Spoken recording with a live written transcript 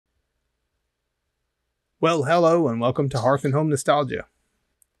Well, hello and welcome to Hearth and Home Nostalgia.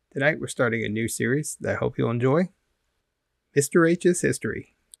 Tonight we're starting a new series that I hope you'll enjoy. Mr. H's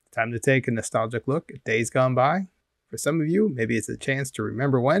History. Time to take a nostalgic look at days gone by. For some of you, maybe it's a chance to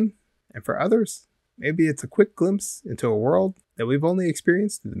remember when, and for others, maybe it's a quick glimpse into a world that we've only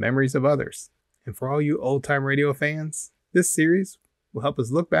experienced through the memories of others. And for all you old-time radio fans, this series will help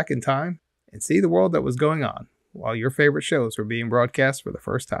us look back in time and see the world that was going on while your favorite shows were being broadcast for the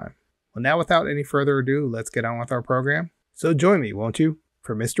first time. Well, now without any further ado, let's get on with our program. So join me, won't you,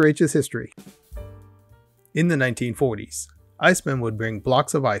 for Mr. H's History. In the 1940s, icemen would bring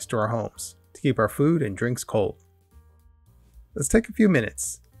blocks of ice to our homes to keep our food and drinks cold. Let's take a few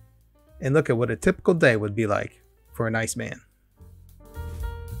minutes and look at what a typical day would be like for an iceman.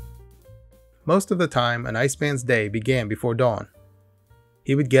 Most of the time, an iceman's day began before dawn.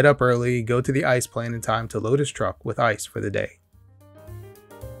 He would get up early, go to the ice plant in time to load his truck with ice for the day.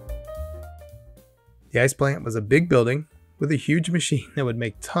 The ice plant was a big building with a huge machine that would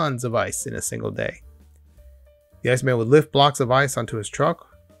make tons of ice in a single day. The iceman would lift blocks of ice onto his truck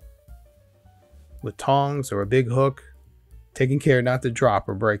with tongs or a big hook, taking care not to drop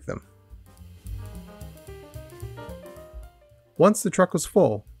or break them. Once the truck was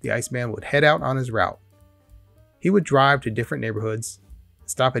full, the iceman would head out on his route. He would drive to different neighborhoods,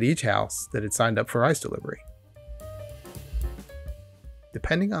 stop at each house that had signed up for ice delivery.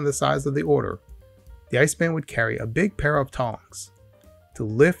 Depending on the size of the order, the iceman would carry a big pair of tongs to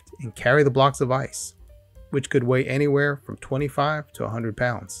lift and carry the blocks of ice, which could weigh anywhere from 25 to 100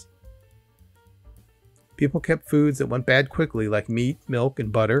 pounds. People kept foods that went bad quickly, like meat, milk,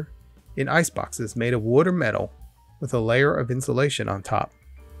 and butter, in ice boxes made of wood or metal with a layer of insulation on top.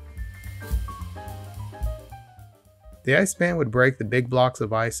 The iceman would break the big blocks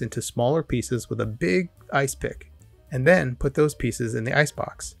of ice into smaller pieces with a big ice pick, and then put those pieces in the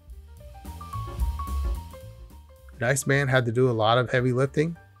icebox. An iceman had to do a lot of heavy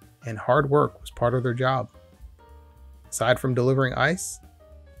lifting, and hard work was part of their job. Aside from delivering ice,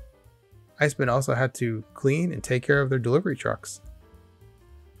 icemen also had to clean and take care of their delivery trucks.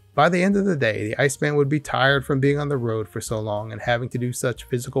 By the end of the day, the iceman would be tired from being on the road for so long and having to do such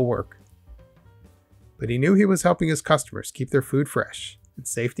physical work. But he knew he was helping his customers keep their food fresh and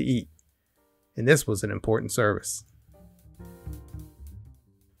safe to eat, and this was an important service.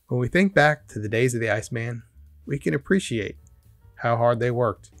 When we think back to the days of the iceman, we can appreciate how hard they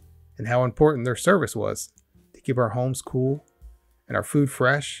worked and how important their service was to keep our homes cool and our food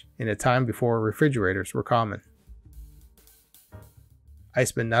fresh in a time before refrigerators were common.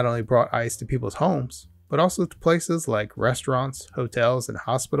 Icemen not only brought ice to people's homes, but also to places like restaurants, hotels, and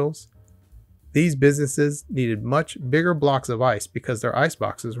hospitals. These businesses needed much bigger blocks of ice because their ice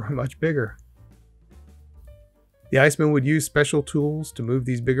boxes were much bigger. The icemen would use special tools to move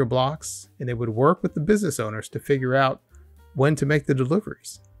these bigger blocks, and they would work with the business owners to figure out when to make the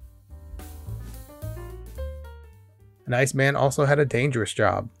deliveries. An iceman also had a dangerous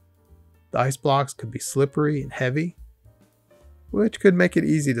job. The ice blocks could be slippery and heavy, which could make it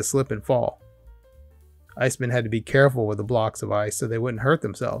easy to slip and fall. Icemen had to be careful with the blocks of ice so they wouldn't hurt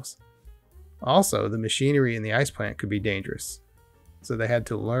themselves. Also, the machinery in the ice plant could be dangerous, so they had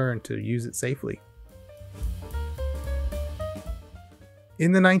to learn to use it safely.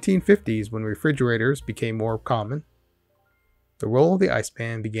 In the 1950s, when refrigerators became more common, the role of the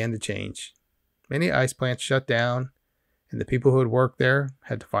iceman began to change. Many ice plants shut down, and the people who had worked there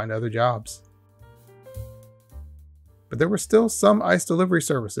had to find other jobs. But there were still some ice delivery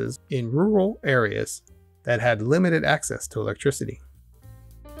services in rural areas that had limited access to electricity.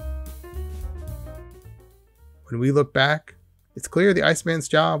 When we look back, it's clear the iceman's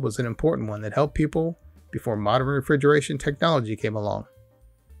job was an important one that helped people before modern refrigeration technology came along.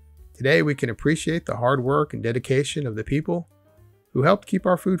 Today, we can appreciate the hard work and dedication of the people who helped keep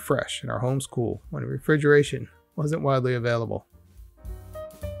our food fresh and our homes cool when refrigeration wasn't widely available.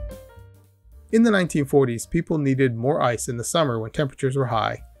 In the 1940s, people needed more ice in the summer when temperatures were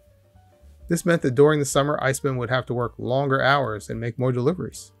high. This meant that during the summer, icemen would have to work longer hours and make more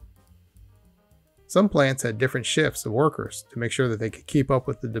deliveries. Some plants had different shifts of workers to make sure that they could keep up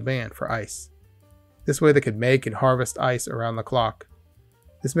with the demand for ice. This way they could make and harvest ice around the clock.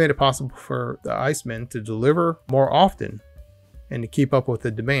 This made it possible for the icemen to deliver more often and to keep up with the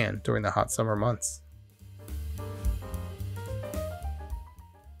demand during the hot summer months.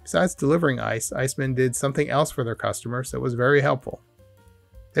 Besides delivering ice, icemen did something else for their customers that was very helpful.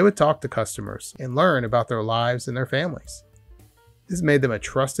 They would talk to customers and learn about their lives and their families. This made them a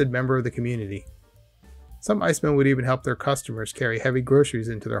trusted member of the community. Some icemen would even help their customers carry heavy groceries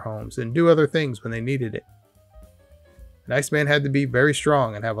into their homes and do other things when they needed it. An iceman had to be very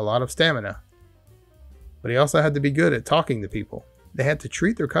strong and have a lot of stamina. But he also had to be good at talking to people. They had to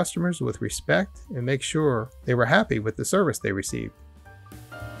treat their customers with respect and make sure they were happy with the service they received.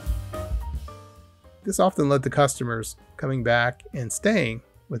 This often led to customers coming back and staying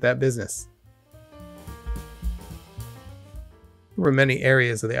with that business. There were many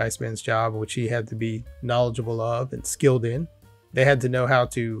areas of the Iceman's job which he had to be knowledgeable of and skilled in. They had to know how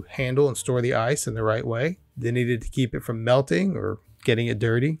to handle and store the ice in the right way. They needed to keep it from melting or getting it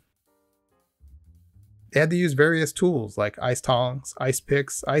dirty. They had to use various tools like ice tongs, ice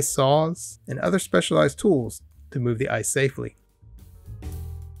picks, ice saws, and other specialized tools to move the ice safely.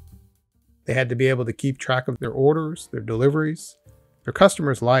 They had to be able to keep track of their orders, their deliveries, their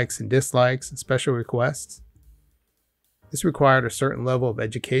customers' likes and dislikes, and special requests. This required a certain level of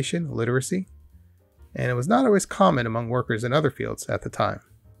education, literacy, and it was not always common among workers in other fields at the time.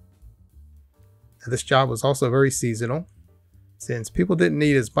 Now, this job was also very seasonal, since people didn't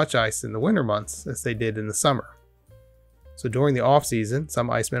need as much ice in the winter months as they did in the summer. So during the off-season, some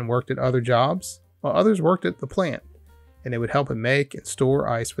icemen worked at other jobs, while others worked at the plant, and they would help him make and store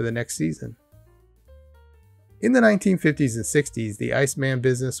ice for the next season. In the 1950s and 60s, the Iceman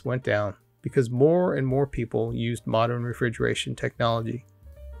business went down because more and more people used modern refrigeration technology.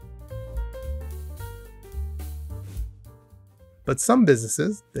 But some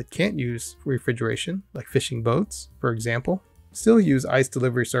businesses that can't use refrigeration, like fishing boats, for example, still use ice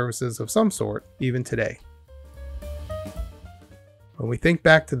delivery services of some sort even today. When we think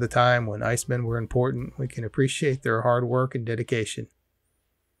back to the time when icemen were important, we can appreciate their hard work and dedication.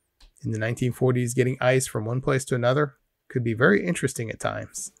 In the 1940s, getting ice from one place to another could be very interesting at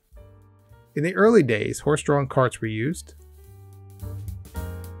times. In the early days, horse-drawn carts were used.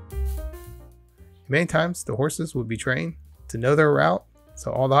 Many times, the horses would be trained to know their route,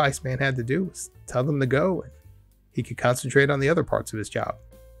 so all the Iceman had to do was tell them to go, and he could concentrate on the other parts of his job.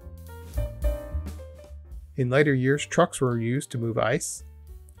 In later years, trucks were used to move ice,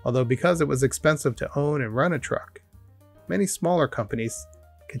 although because it was expensive to own and run a truck, many smaller companies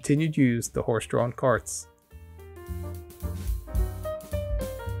continued to use the horse-drawn carts.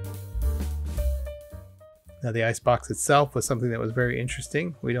 Now, the icebox itself was something that was very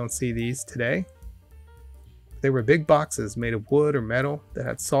interesting. We don't see these today. They were big boxes made of wood or metal that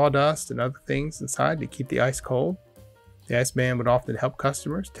had sawdust and other things inside to keep the ice cold. The Iceman would often help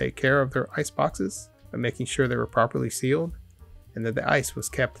customers take care of their ice boxes by making sure they were properly sealed and that the ice was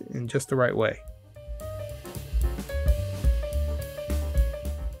kept in just the right way.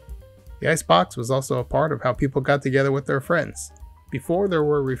 The icebox was also a part of how people got together with their friends. Before there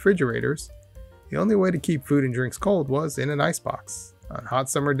were refrigerators, the only way to keep food and drinks cold was in an icebox. On hot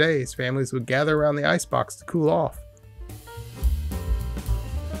summer days, families would gather around the icebox to cool off.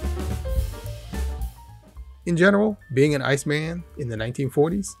 In general, being an Iceman in the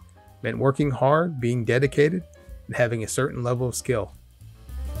 1940s meant working hard, being dedicated, and having a certain level of skill.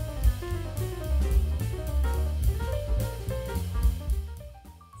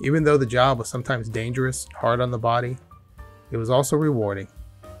 Even though the job was sometimes dangerous, hard on the body, it was also rewarding.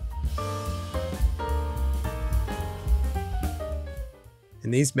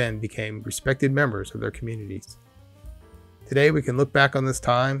 And these men became respected members of their communities. Today we can look back on this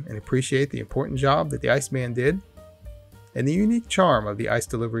time and appreciate the important job that the Iceman did and the unique charm of the ice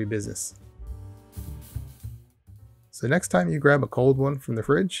delivery business. So next time you grab a cold one from the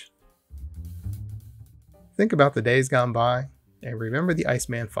fridge, think about the days gone by and remember the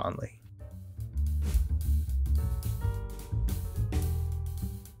Iceman fondly.